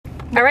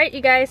All right,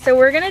 you guys, so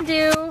we're gonna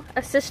do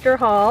a sister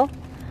haul.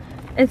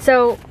 And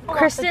so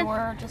Kristen, the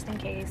door just in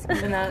case,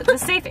 even though it's a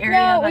safe area.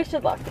 No, we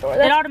should lock the door.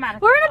 It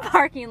automatically. We're in a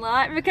parking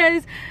lot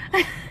because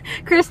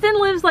Kristen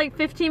lives like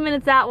 15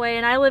 minutes that way,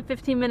 and I live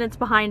 15 minutes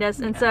behind us,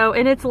 and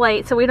it's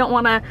late, so we don't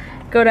want to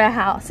go to a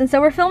house, and so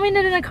we're filming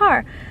it in a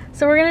car.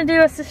 So we're gonna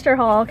do a sister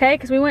haul, okay?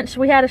 Because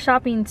we had a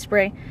shopping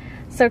spree.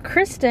 So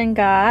Kristen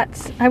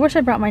got. I wish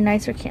I brought my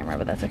nicer camera,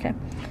 but that's okay.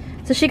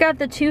 So she got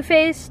the Too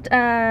Faced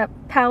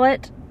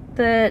palette,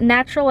 the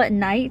Natural at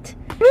Night.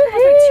 It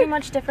wasn't too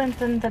much different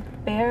than the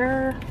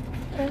Bare.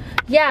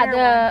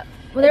 Yeah,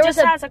 well, there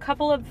has a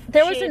couple of.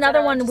 There was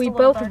another one we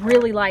both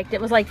really liked.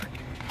 It was like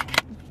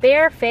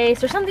Bare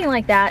Face or something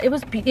like that. It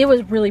was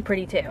really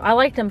pretty too. I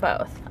liked them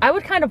both. I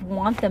would kind of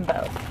want them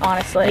both,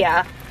 honestly.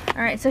 Yeah.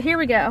 All right, so here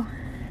we go.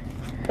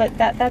 But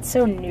that's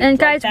so new. And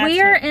guys,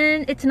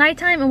 it's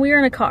nighttime and we are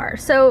in a car,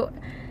 so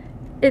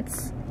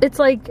it's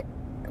like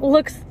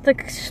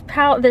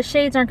the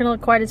shades aren't gonna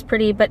look quite as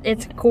pretty, but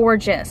it's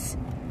gorgeous.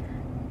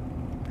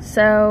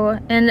 So,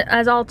 and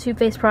as all Too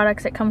Faced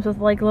products, it comes with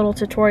like little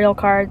tutorial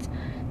cards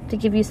to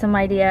give you some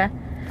idea.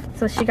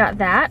 So she got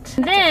that.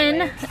 And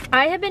then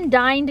I have been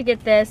dying to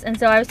get this, and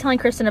so I was telling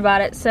Kristen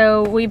about it,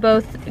 so we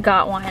both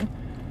got one.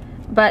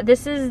 But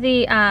this is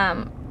the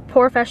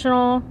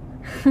Professional.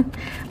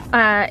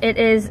 It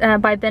is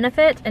by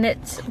Benefit, and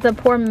it's the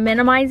pore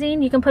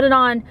minimizing. You can put it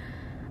on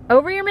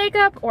over your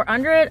makeup or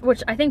under it,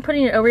 which I think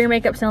putting it over your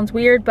makeup sounds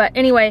weird, but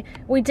anyway,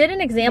 we did an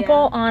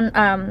example on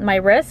my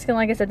wrist, and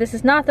like I said, this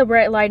is not the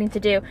bright lighting to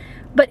do,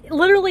 but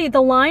literally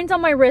the lines on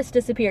my wrist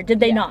disappeared,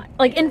 did they not?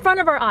 Like in front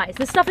of our eyes.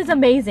 This stuff is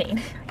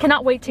amazing.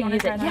 Cannot wait to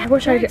use it. Yeah, I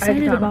wish I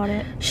excited about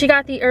it. She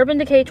got the Urban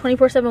Decay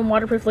 24/7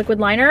 waterproof liquid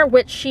liner,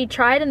 which she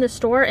tried in the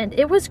store, and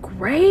it was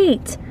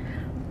great.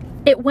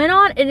 It went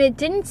on and it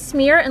didn't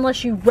smear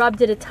unless you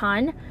rubbed it a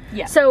ton.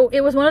 Yeah. So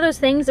it was one of those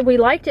things that we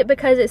liked it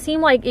because it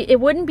seemed like it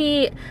wouldn't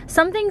be,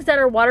 some things that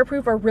are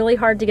waterproof are really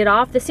hard to get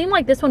off. It seemed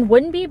like this one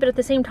wouldn't be, but at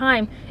the same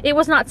time, it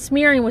was not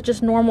smearing with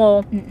just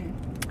normal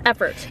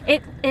effort.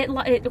 It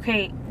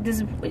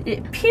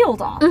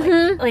peeled off.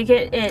 Like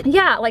it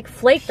yeah, like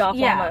flaked off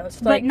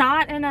almost. But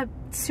not in a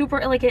super,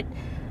 like it's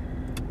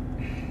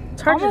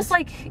almost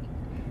like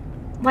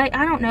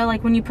I don't know,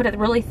 like when you put a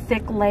really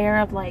thick layer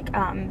of like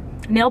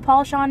nail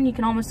polish on, you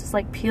can almost just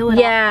like peel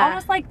it off.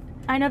 Almost like,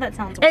 I know that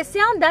sounds weird.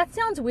 That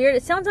sounds weird.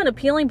 It sounds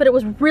unappealing, but it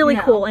was really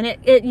cool, and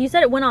you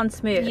said it went on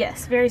smooth.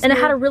 Yes, very smooth. And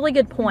it had a really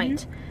good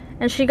point.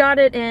 And she got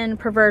it in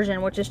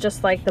Perversion, which is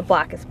just like the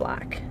blackest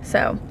black.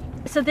 So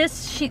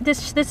this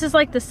is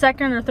like the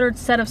second or third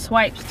set of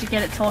swipes to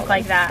get it to look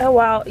like that. Oh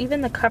wow,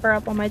 even the cover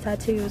up on my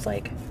tattoo is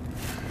like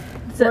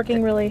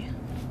working really.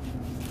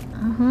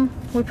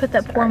 We put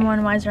that pore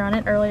minimizer on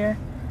it earlier.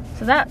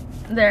 So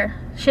there.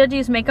 She had to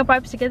use makeup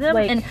wipes to get them,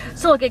 and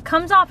so look, it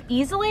comes off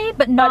easily,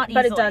 but not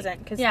easily. But it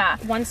doesn't, because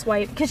one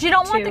swipe. Because you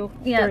don't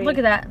want look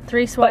at that,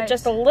 3 swipes. But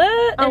just a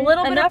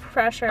little bit of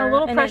pressure,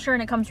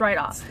 and it comes right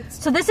off.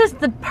 So this is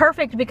the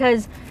perfect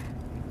because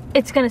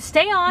it's gonna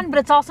stay on, but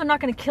it's also not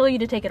gonna kill you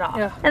to take it off.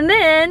 Yeah. And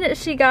then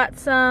she got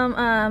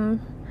some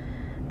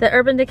the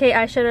Urban Decay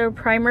eyeshadow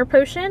primer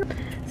potion.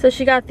 So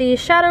she got the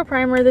shadow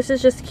primer. This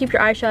is just to keep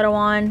your eyeshadow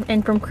on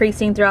and from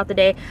creasing throughout the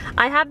day.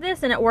 I have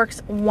this and it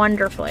works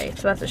wonderfully.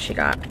 So that's what she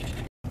got.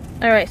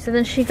 All right, so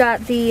then she got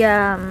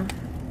the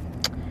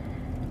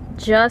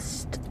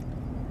Just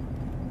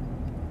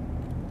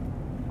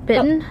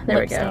Bitten. There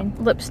we go.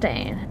 Lip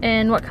stain.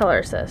 And what color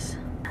is this?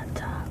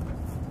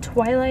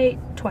 Twilight.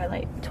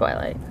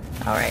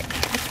 All right,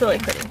 it's really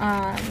pretty.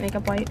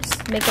 Makeup wipes.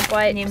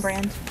 Name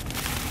brand.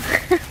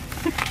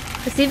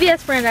 The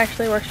CVS brand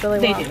actually works really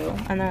well. They do,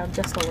 and they're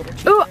just a little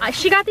cheaper. Ooh,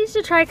 she got these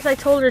to try because I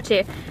told her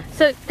to.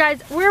 So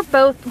guys,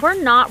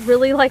 we're not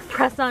really like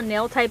press on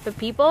nail type of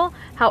people.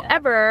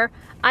 However,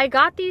 I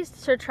got these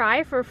to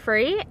try for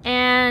free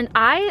and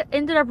I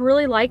ended up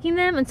really liking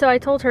them, and so I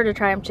told her to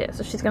try them too,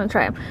 so she's gonna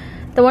try them.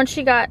 The one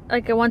she got,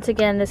 like, once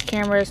again, this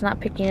camera is not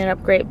picking it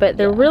up great, but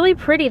they're really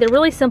pretty. They're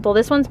really simple.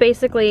 This one's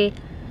basically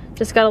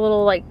just got a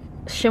little like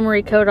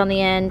shimmery coat on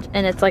the end,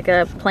 and it's like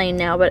a plain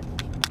nail, but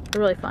they're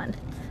really fun.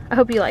 I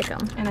hope you like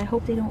them. And I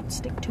hope they don't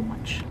stick too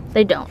much.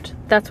 They don't.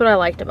 That's what I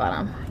liked about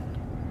them.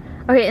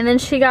 Okay, and then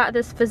she got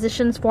this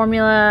Physicians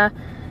Formula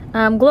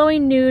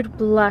Glowing Nude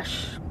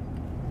Blush.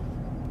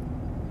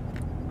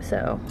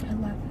 So, I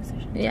love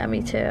Physicians. Yeah,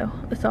 me too.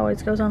 This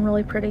always goes on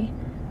really pretty.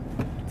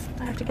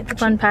 I have to get the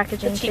fun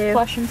packaging too. Cheap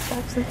blush and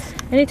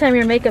stuff. Anytime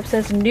your makeup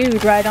says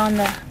nude right on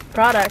the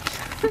product.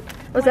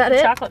 Was that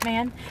it? Chocolate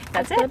Man.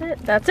 That's it.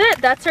 That's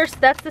it.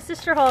 That's the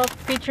sister haul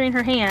featuring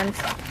her hands.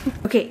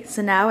 Okay,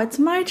 so now it's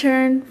my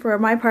turn for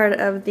my part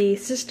of the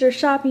sister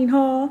shopping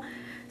haul.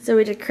 So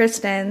we did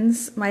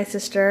Kristen's, my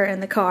sister, in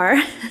the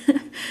car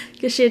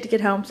because she had to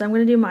get home. So I'm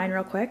going to do mine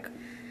real quick.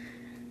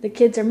 The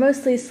kids are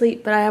mostly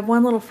asleep, but I have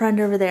one little friend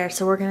over there,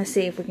 so we're going to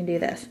see if we can do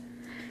this.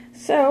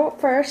 So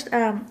first,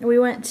 we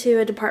went to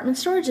a department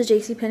store, to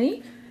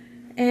JCPenney.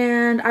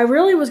 And I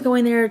really was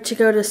going there to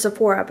go to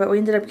Sephora, but we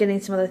ended up getting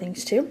some other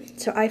things too.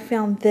 So I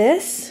found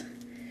this.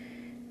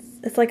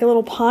 it's like a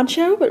little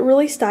poncho, but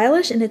really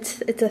stylish, and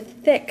it's a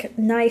thick,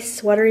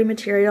 nice, sweatery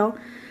material.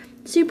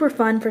 Super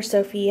fun for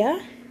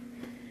Sophia.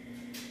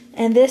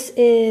 And this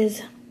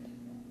is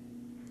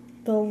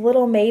the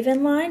Little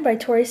Maven line by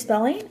Tori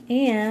Spelling,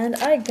 and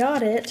I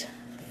got it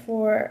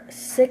for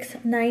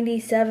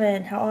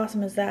 $6.97. How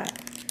awesome is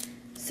that?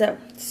 So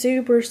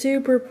super,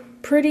 super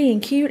pretty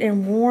and cute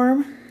and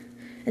warm.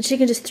 And she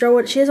can just throw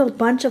it. She has a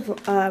bunch of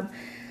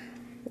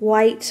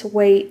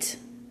lightweight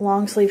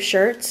long sleeve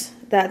shirts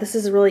that this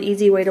is a really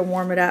easy way to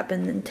warm it up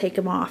and then take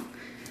them off.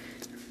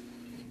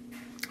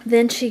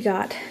 Then she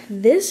got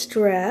this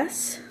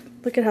dress.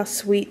 Look at how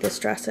sweet this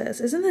dress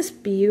is. Isn't this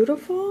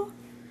beautiful?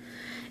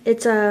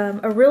 It's a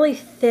really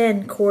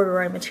thin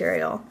corduroy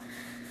material.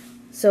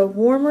 So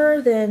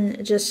warmer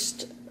than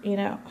just, you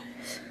know,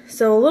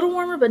 so a little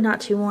warmer but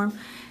not too warm.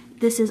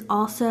 This is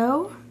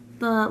also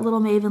the Little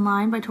Maven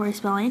line by Tori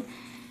Spelling,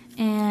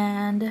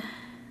 and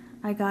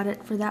I got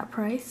it for that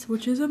price,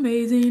 which is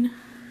amazing.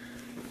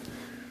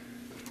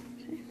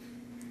 Okay.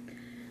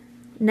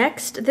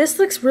 Next, this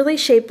looks really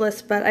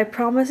shapeless, but I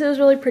promise it was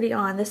really pretty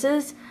on. This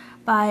is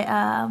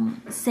by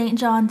St.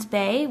 John's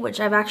Bay, which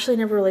I've actually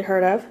never really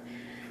heard of.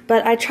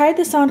 But I tried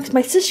this on because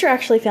my sister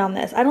actually found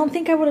this. I don't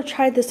think I would have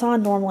tried this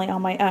on normally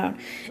on my own.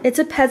 It's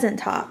a peasant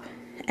top,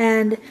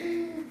 and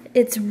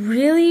it's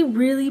really,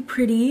 really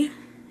pretty,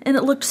 and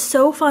it looked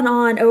so fun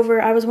on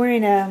over. I was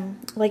wearing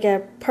like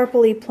a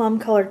purpley plum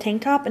colored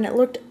tank top, and it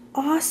looked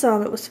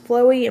awesome. It was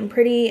flowy and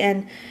pretty,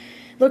 and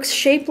looks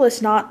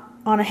shapeless not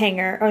on a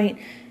hanger. I mean,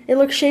 it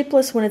looks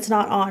shapeless when it's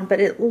not on, but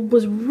it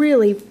was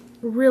really,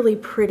 really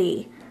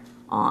pretty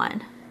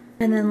on.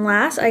 And then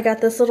last, I got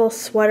this little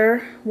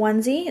sweater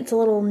onesie. It's a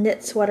little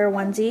knit sweater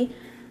onesie,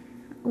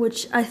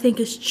 which I think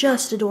is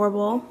just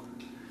adorable.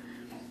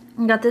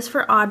 I got this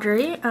for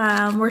Audrey.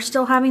 We're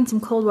still having some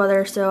cold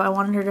weather, so I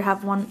wanted her to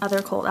have one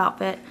other cold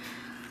outfit.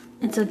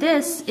 And so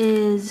this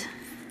is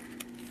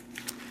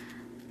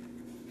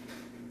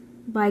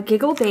by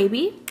Giggle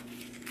Baby.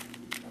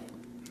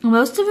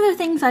 Most of the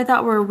things I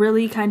thought were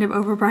really kind of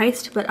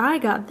overpriced, but I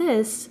got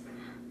this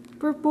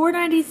for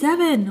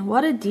 $4.97.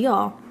 What a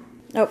deal.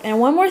 Oh, and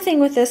one more thing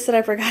with this that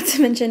I forgot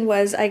to mention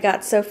was I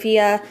got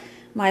Sophia,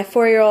 my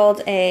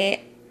 4-year-old,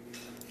 a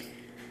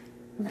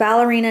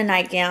ballerina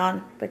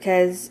nightgown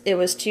because it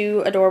was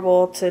too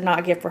adorable to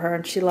not get for her,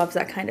 and she loves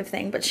that kind of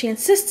thing. But she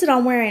insisted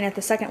on wearing it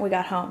the second we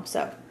got home.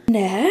 So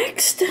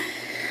next,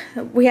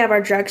 we have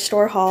our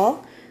drugstore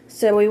haul.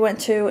 So we went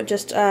to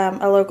just a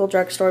local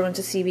drugstore, we went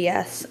to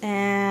CVS,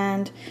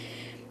 and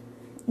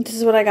this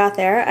is what I got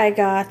there. I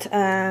got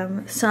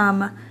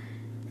some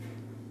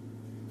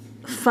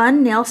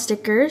fun nail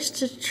stickers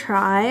to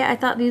try. I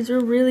thought these were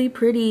really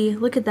pretty.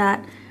 Look at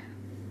that.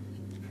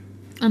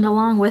 And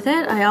along with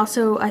it, I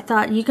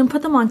thought you can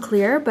put them on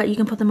clear, but you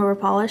can put them over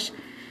polish.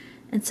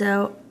 And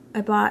so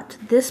I bought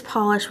this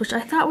polish, which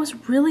I thought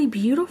was really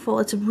beautiful.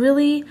 It's a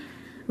really,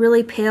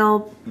 really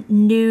pale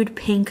nude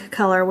pink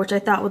color, which I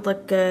thought would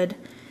look good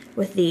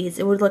with these.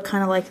 It would look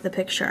kind of like the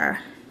picture.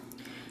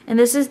 And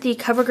this is the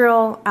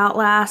CoverGirl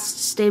Outlast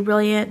Stay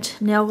Brilliant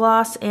Nail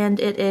Gloss, and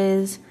it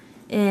is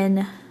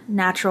in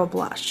Natural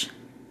Blush.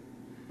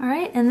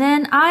 Alright, and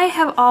then I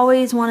have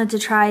always wanted to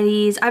try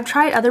these. I've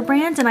tried other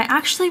brands, and I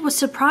actually was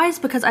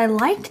surprised because I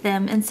liked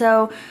them. And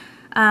so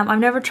I've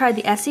never tried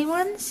the Essie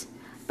ones,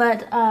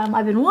 but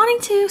I've been wanting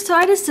to, so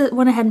I just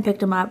went ahead and picked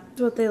them up.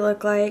 That's what they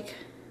look like.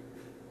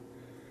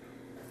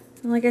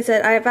 And like I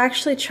said, I've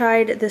actually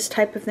tried this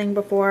type of thing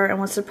before and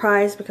was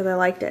surprised because I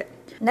liked it.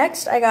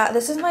 Next, I got,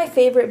 this is my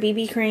favorite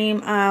BB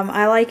cream.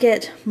 I like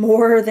it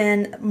more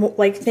than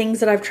like things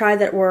that I've tried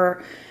that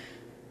were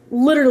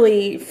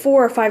literally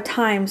 4 or 5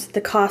 times the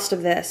cost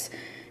of this.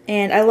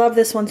 And I love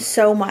this one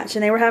so much.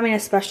 And they were having a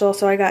special,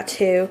 so I got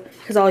 2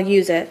 because I'll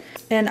use it.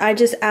 And I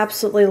just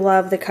absolutely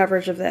love the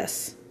coverage of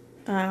this.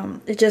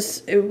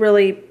 It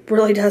really,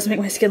 really does make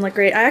my skin look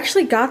great. I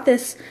actually got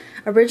this,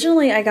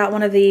 originally I got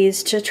one of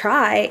these to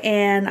try,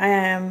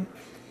 and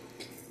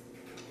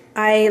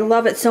I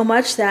love it so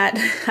much that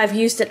I've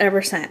used it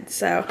ever since.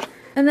 So,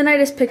 and then I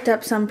just picked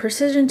up some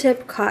precision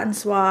tip cotton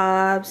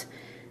swabs,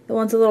 the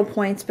ones with little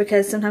points,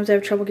 because sometimes I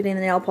have trouble getting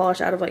the nail polish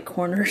out of like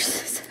corners.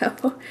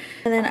 So,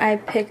 and then I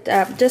picked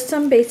up just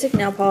some basic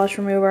nail polish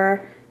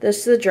remover. This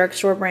is the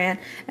drugstore brand.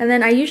 And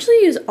then I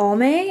usually use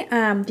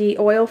Almay, the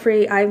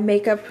oil-free eye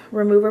makeup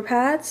remover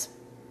pads,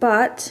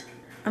 but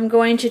I'm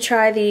going to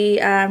try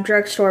the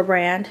drugstore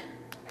brand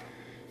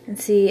and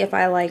see if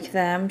I like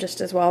them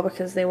just as well,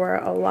 because they were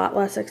a lot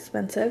less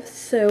expensive.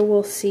 So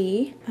we'll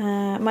see.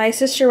 My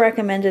sister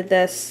recommended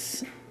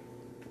this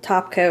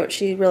top coat.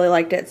 She really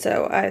liked it,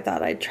 so I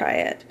thought I'd try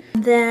it.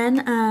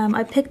 Then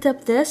I picked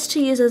up this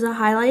to use as a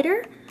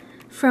highlighter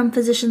from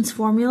Physicians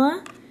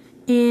Formula,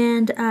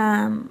 and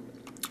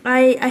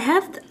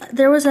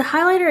there was a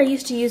highlighter I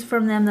used to use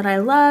from them that I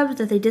loved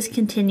that they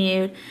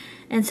discontinued,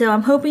 and so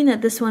I'm hoping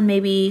that this one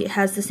maybe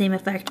has the same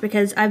effect,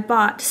 because I've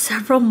bought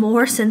several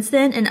more since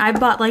then, and I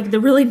bought like the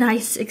really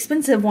nice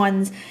expensive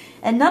ones,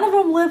 and none of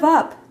them live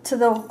up to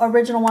the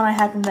original one I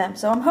had from them.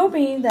 So I'm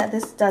hoping that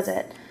this does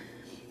it.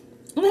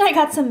 And then I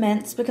got some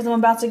mints because I'm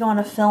about to go on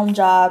a film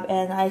job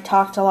and I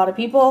talk to a lot of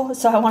people,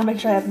 so I want to make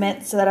sure I have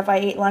mints so that if I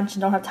ate lunch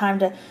and don't have time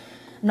to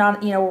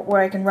not, you know,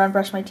 where I can run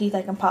brush my teeth,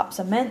 I can pop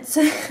some mints.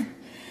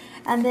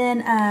 And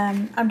then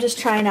I'm just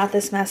trying out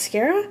this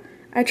mascara.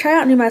 I try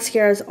out new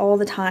mascaras all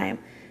the time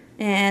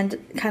and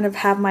kind of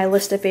have my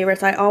list of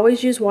favorites. I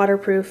always use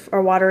waterproof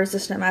or water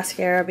resistant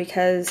mascara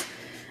because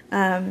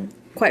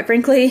quite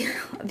frankly,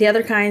 the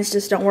other kinds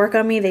just don't work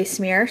on me. They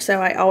smear, so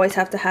I always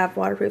have to have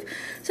waterproof.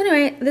 So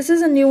anyway, this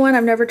is a new one.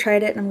 I've never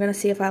tried it, and I'm going to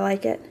see if I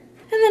like it.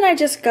 And then I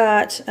just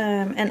got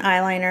an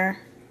eyeliner,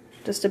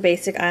 just a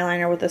basic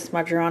eyeliner with a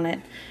smudger on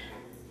it.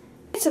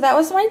 So that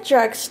was my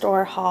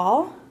drugstore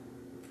haul.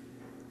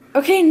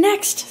 Okay,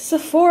 next,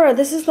 Sephora.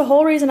 This is the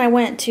whole reason I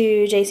went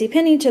to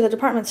JCPenney, to the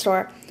department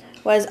store,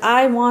 was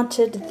I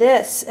wanted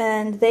this,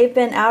 and they've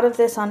been out of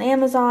this on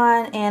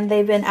Amazon, and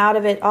they've been out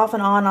of it off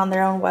and on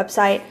their own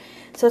website,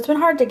 so it's been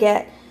hard to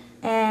get.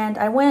 And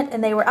I went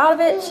and they were out of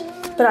it,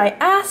 but I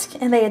asked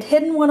and they had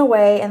hidden one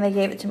away and they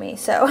gave it to me.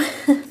 So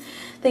I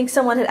think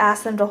someone had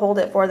asked them to hold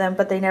it for them,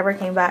 but they never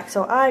came back,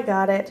 so I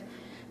got it.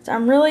 So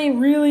I'm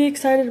really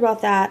excited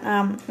about that.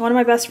 One of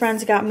my best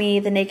friends got me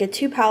the Naked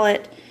 2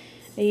 palette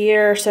a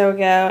year or so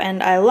ago,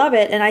 and I love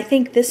it, and I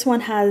think this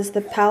one has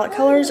the palette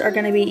colors are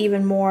going to be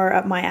even more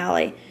up my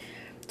alley.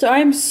 So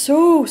I'm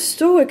so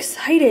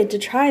excited to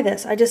try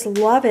this. I just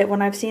love it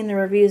when I've seen the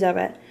reviews of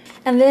it.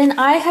 And then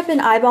I have been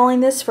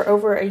eyeballing this for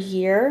over a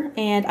year,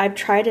 and I've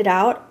tried it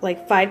out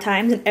like 5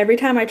 times, and every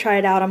time I try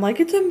it out I'm like,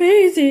 it's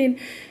amazing.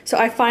 So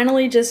I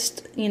finally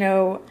just, you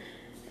know,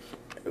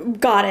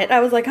 got it.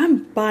 I was like,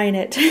 I'm buying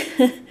it.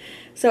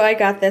 So I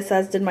got this,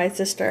 as did my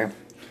sister.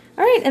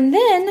 Alright, and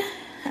then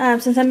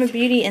since I'm a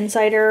beauty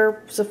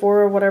insider,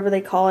 Sephora, whatever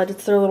they call it,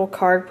 it's their little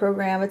card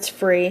program, it's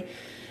free.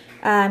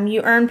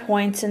 You earn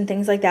points and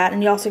things like that,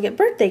 and you also get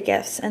birthday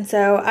gifts. And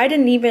so I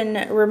didn't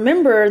even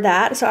remember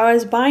that, so I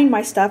was buying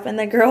my stuff, and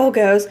the girl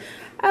goes,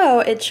 oh,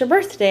 it's your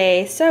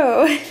birthday,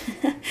 so,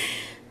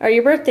 or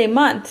your birthday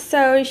month.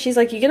 So she's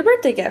like, you get a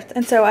birthday gift.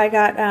 And so I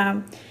got,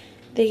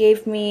 they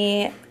gave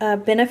me a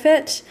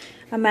Benefit,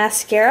 a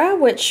mascara,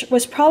 which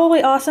was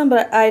probably awesome,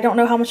 but I don't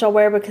know how much I'll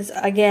wear because,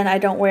 again, I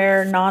don't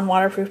wear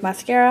non-waterproof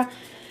mascara.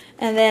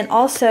 And then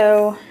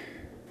also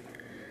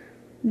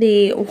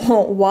the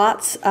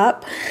Watts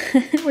Up,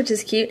 which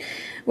is cute,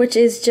 which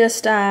is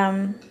just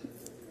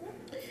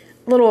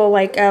little,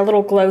 like a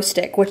little glow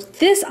stick, which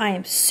this I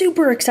am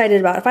super excited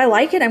about. If I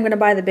like it, I'm going to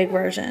buy the big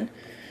version.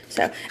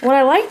 So, and what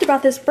I liked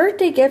about this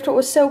birthday gift, what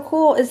was so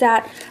cool, is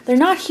that they're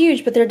not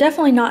huge, but they're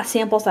definitely not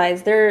sample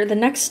size. They're the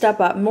next step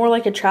up, more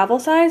like a travel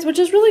size, which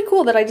is really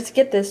cool that I just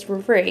get this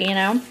for free, you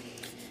know?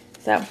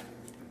 So,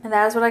 and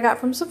that is what I got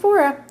from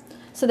Sephora.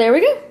 So there we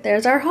go.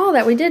 There's our haul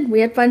that we did. We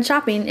had fun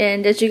shopping,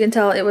 and as you can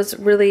tell, it was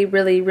really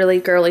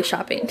girly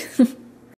shopping.